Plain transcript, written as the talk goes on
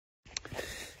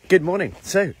Good morning.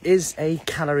 So, is a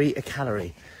calorie a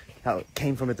calorie? That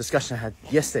came from a discussion I had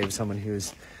yesterday with someone who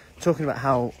was talking about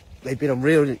how they've been on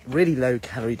really low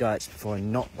calorie diets before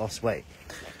and not lost weight.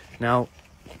 Now,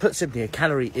 put simply, a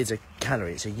calorie is a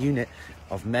calorie. It's a unit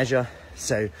of measure.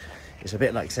 So, it's a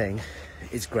bit like saying,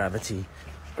 is gravity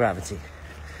gravity?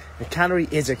 A calorie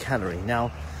is a calorie. Now,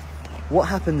 what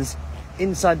happens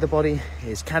inside the body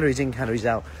is calories in, calories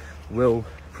out will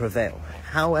prevail.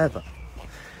 However,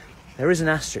 there is an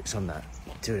asterisk on that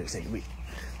to an extent.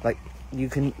 If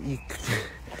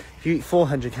you eat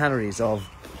 400 calories of,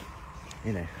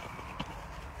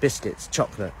 biscuits,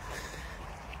 chocolate,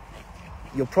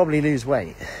 you'll probably lose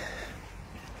weight.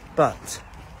 But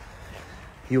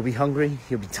you'll be hungry,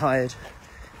 you'll be tired,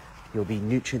 you'll be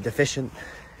nutrient deficient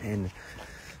in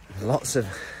lots of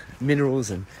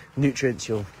minerals and nutrients.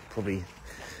 You'll probably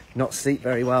not sleep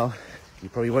very well. You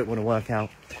probably won't want to work out.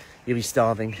 You'll be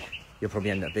starving. You'll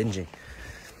probably end up binging.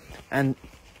 And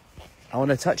I want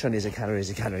to touch on is a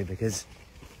calorie because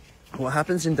what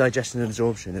happens in digestion and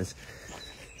absorption is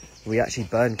we actually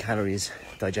burn calories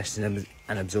digesting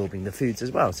and absorbing the foods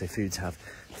as well. So foods have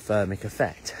thermic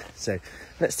effect. So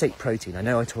let's take protein. I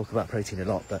know I talk about protein a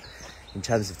lot, but in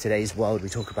terms of today's world, we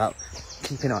talk about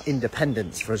keeping our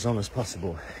independence for as long as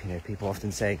possible. People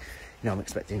often say, I'm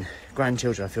expecting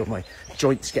grandchildren. I feel my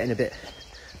joints getting a bit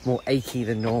more achy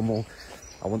than normal.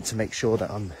 I want to make sure that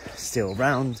I'm still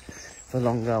around for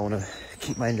longer. I want to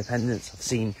keep my independence. I've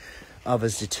seen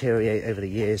others deteriorate over the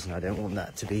years, and I don't want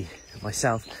that to be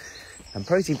myself. And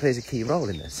protein plays a key role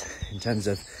in this, in terms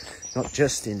of not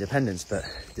just independence, but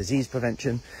disease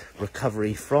prevention,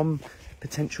 recovery from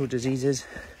potential diseases.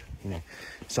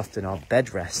 It's often our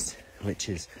bed rest, which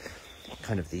is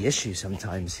kind of the issue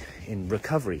sometimes in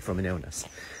recovery from an illness.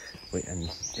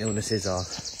 And illnesses are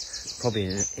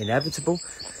probably inevitable.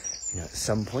 At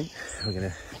some point we're going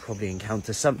to probably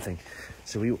encounter something.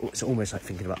 So it's almost like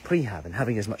thinking about prehab, and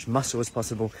having as much muscle as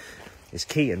possible is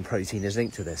key, and protein is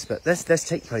linked to this. But let's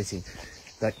take protein.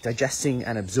 Like digesting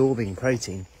and absorbing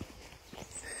protein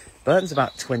burns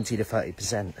about 20 to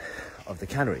 30% of the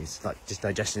calories. Like just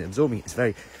digesting and absorbing it is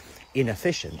very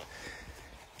inefficient.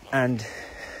 And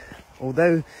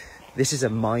although this is a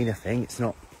minor thing, it's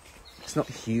not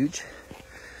huge.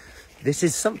 This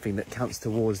is something that counts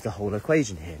towards the whole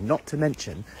equation here. Not to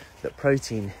mention that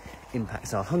protein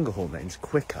impacts our hunger hormones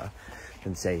quicker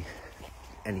than, say,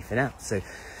 anything else. So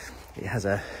it has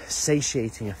a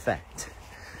satiating effect.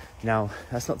 Now,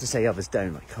 that's not to say others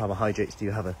don't. Like carbohydrates do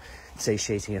have a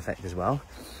satiating effect as well.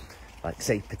 Like,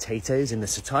 say, potatoes in the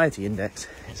satiety index,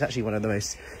 it's actually one of the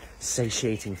most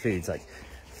satiating foods, like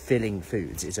filling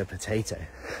foods, is a potato.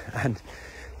 And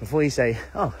before you say,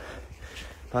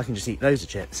 if I can just eat loads of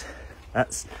chips,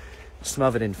 that's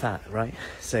smothered in fat, right?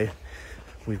 So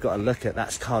we've got to look at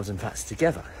that's carbs and fats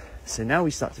together. So now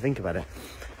we start to think about it.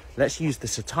 Let's use the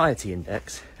satiety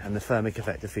index and the thermic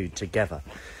effect of food together.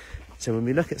 So when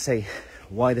we look at, say,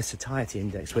 why the satiety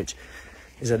index, which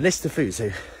is a list of foods. So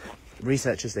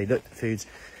researchers, they looked at foods.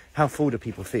 How full do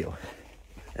people feel,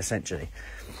 essentially,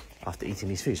 after eating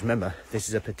these foods? Remember, this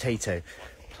is a potato,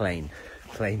 plain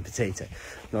potato.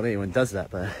 Not anyone does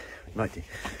that, but it might do.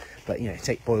 But,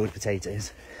 take boiled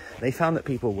potatoes. They found that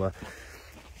people were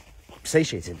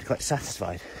satiated, quite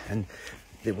satisfied. And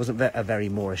it wasn't a very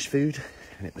Moorish food.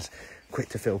 And it was quick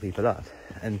to fill people up.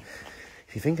 And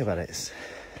if you think about it, it's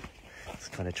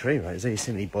kind of true, right? There's only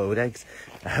so many boiled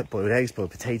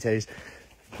boiled potatoes,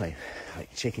 like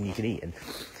chicken you can eat. And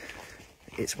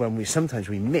it's when sometimes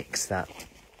we mix the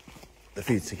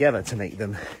foods together to make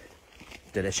them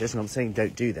delicious. And I'm saying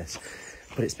don't do this.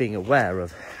 But it's being aware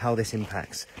of how this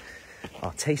impacts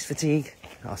our taste fatigue,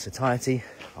 our satiety,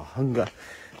 our hunger,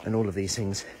 and all of these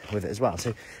things with it as well. So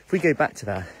if we go back to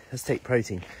that, let's take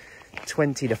protein.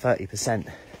 20 to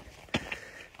 30%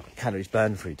 calories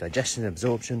burned through digestion and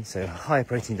absorption. So a higher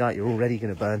protein diet, you're already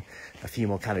going to burn a few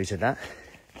more calories with that.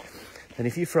 And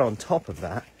if you throw on top of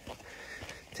that,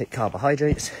 take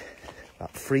carbohydrates,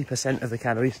 about 3% of the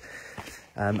calories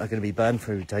are going to be burned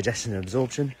through digestion and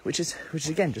absorption, which is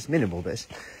again just minimal, but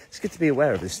it's good to be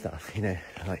aware of this stuff.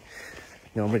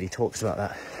 No one really talks about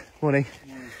that. Morning.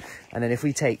 And then if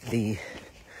we take the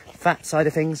fat side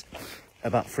of things,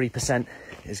 about 3%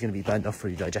 is going to be burned off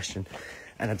through digestion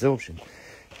and absorption.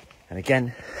 And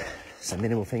again, it's a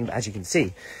minimal thing, but as you can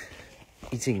see,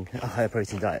 eating a higher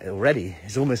protein diet already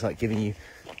is almost like giving you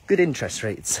good interest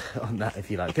rates on that, if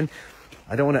you like. And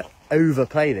I don't want to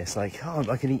overplay this, like,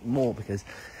 I can eat more because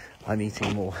I'm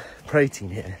eating more protein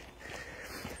here.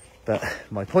 But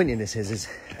my point in this is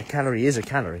a calorie is a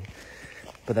calorie,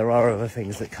 but there are other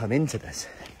things that come into this,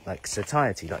 like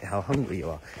satiety, like how hungry you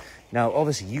are. Now,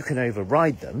 obviously, you can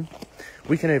override them.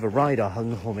 We can override our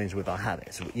hunger hormones with our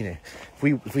habits. You know,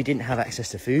 if we didn't have access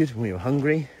to food when we were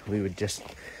hungry, we would just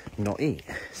not eat.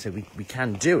 So we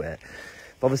can do it.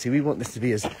 But obviously, we want this to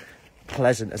be as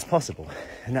pleasant as possible.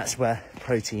 And that's where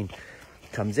protein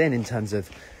comes in terms of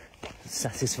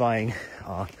satisfying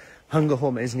our hunger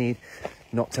hormones need,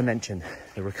 not to mention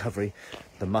the recovery,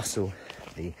 the muscle,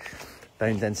 the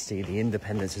bone density, the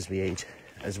independence as we age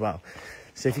as well.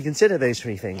 So if you consider those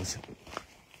three things,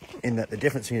 in that the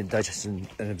difference between digestion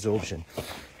and absorption,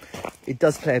 it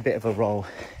does play a bit of a role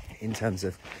in terms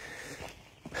of,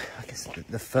 I guess,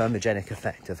 the thermogenic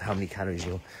effect of how many calories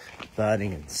you're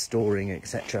burning and storing,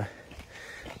 etc.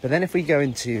 But then if we go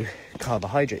into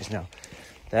carbohydrates now,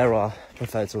 they're our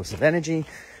preferred source of energy.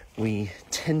 We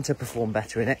tend to perform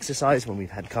better in exercise when we've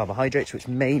had carbohydrates, which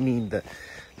may mean that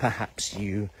perhaps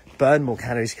you burn more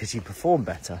calories because you perform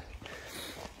better.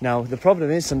 Now, the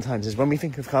problem is sometimes is when we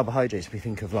think of carbohydrates, we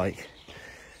think of like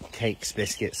cakes,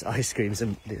 biscuits, ice creams,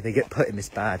 and they get put in this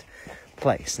bad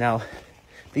place. Now,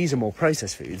 these are more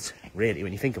processed foods, really,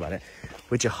 when you think about it,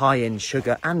 which are high in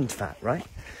sugar and fat, right?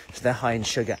 So they're high in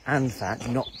sugar and fat,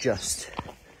 not just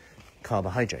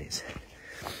carbohydrates.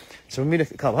 So when we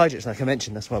look at carbohydrates, like I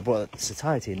mentioned, that's why I brought up the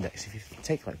satiety index. If you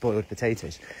take like boiled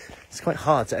potatoes, it's quite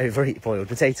hard to overeat boiled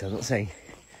potato. I'm not saying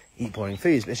eat boring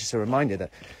foods, but it's just a reminder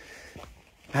that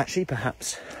actually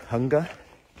perhaps hunger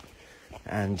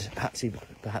and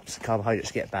perhaps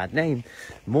carbohydrates get a bad name,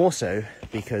 more so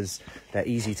because they're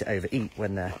easy to overeat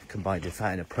when they're combined with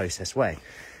fat in a processed way.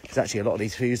 Because actually a lot of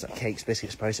these foods, like cakes,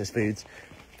 biscuits, processed foods,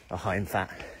 are high in fat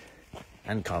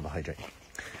and carbohydrate,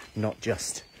 not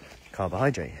just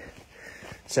carbohydrate.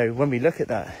 So when we look at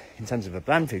that in terms of a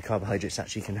bland food, carbohydrates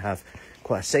actually can have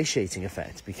quite a satiating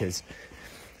effect because,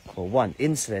 well, one,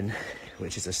 insulin,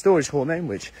 which is a storage hormone,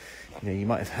 which, you know, you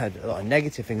might have heard a lot of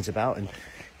negative things about, and,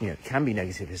 you know, it can be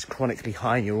negative. It's chronically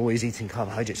high and you're always eating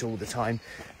carbohydrates all the time,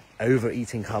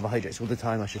 overeating carbohydrates all the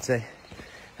time, I should say,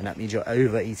 and that means you're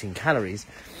overeating calories.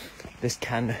 This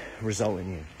can result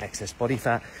in excess body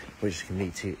fat, which can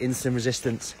lead to insulin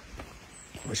resistance,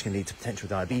 which can lead to potential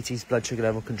diabetes, blood sugar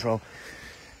level control.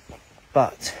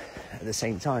 But at the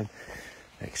same time,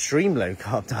 extreme low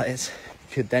carb diets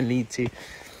could then lead to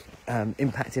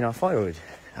impacting our thyroid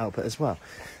output as well.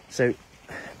 So,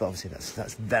 but obviously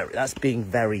that's being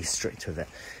very strict with it.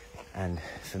 And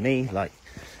for me, like,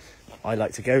 I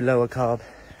like to go lower carb,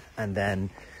 and then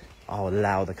I'll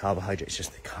allow the carbohydrates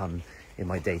just to come in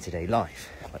my day-to-day life.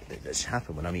 Like that just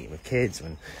happen when I'm eating with kids,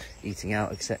 when eating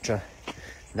out, etc.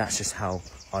 That's just how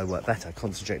I work better,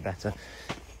 concentrate better,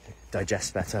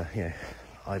 digest better, you know,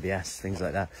 IBS, things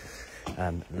like that.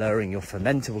 Lowering your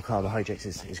fermentable carbohydrates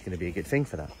is going to be a good thing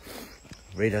for that.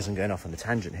 Really doesn't go off on a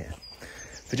tangent here.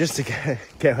 But just to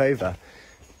go over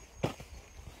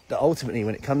that ultimately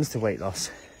when it comes to weight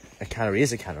loss, a calorie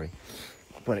is a calorie.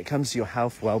 But when it comes to your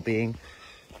health, well-being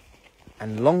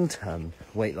and long-term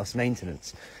weight loss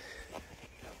maintenance,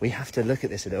 we have to look at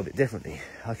this a little bit differently.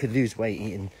 I could lose weight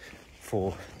eating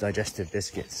 4 digestive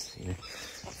biscuits, you know,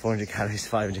 400 calories,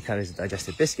 500 calories of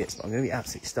digestive biscuits, but I'm going to be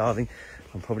absolutely starving.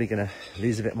 I'm probably going to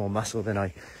lose a bit more muscle than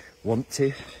I want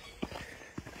to.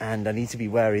 And I need to be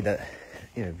wary that,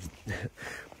 you know,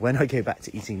 when I go back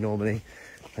to eating normally,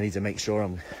 I need to make sure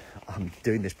I'm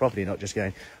doing this properly, not just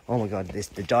going, oh my God,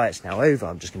 the diet's now over,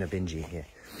 I'm just going to binge eat here.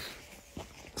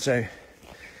 So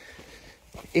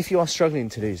if you are struggling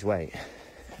to lose weight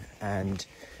and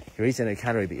you're eating a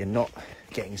calorie but you're not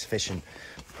getting sufficient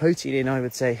protein in, I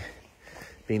would say,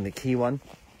 being the key one,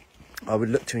 I would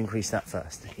look to increase that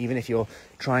first, even if you're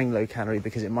trying low calorie,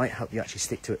 because it might help you actually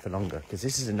stick to it for longer. Because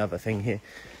this is another thing here,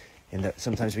 in that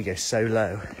sometimes we go so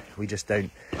low, we just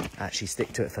don't actually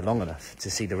stick to it for long enough to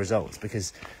see the results,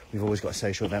 because we've always got a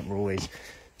social event, we're always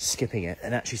skipping it.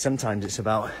 And actually sometimes it's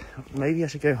about, maybe I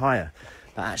should go higher,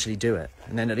 but actually do it.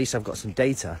 And then at least I've got some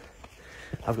data.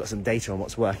 I've got some data on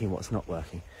what's working, what's not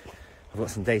working. I've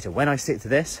got some data. When I stick to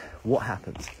this, what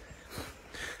happens?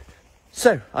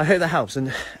 So I hope that helps,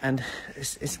 and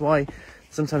it's why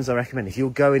sometimes I recommend, if you're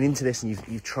going into this and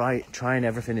you've trying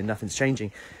everything and nothing's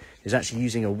changing, is actually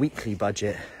using a weekly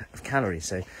budget of calories.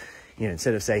 So, you know,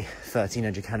 instead of say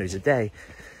 1,300 calories a day,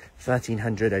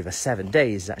 1,300 over 7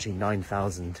 days is actually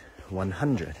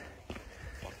 9,100.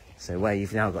 So where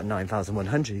you've now got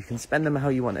 9,100, you can spend them how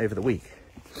you want over the week.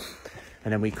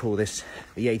 And then we call this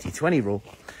the 80-20 rule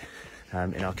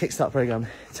in our Kickstart program,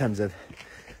 in terms of,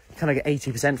 can I get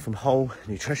 80% from whole,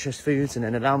 nutritious foods, and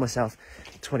then allow myself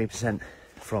 20%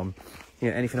 from, you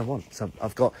know, anything I want. So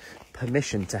I've got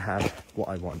permission to have what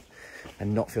I want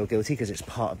and not feel guilty, because it's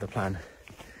part of the plan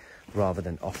rather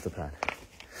than off the plan.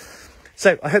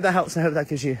 So I hope that helps, and I hope that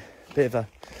gives you bit of a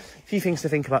few things to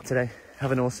think about today.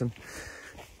 Have an awesome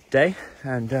day,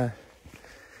 and I'm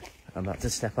about to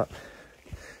step up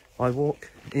my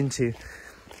walk into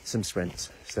some sprints.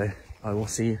 So I will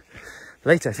see you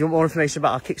later. If you want more information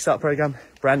about our Kickstart program,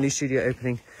 brand new studio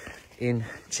opening in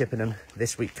Chippenham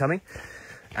this week coming,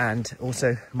 and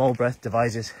also mole breath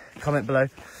devices, comment below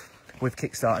with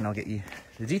Kickstart and I'll get you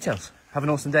the details. Have an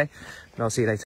awesome day, and I'll see you later.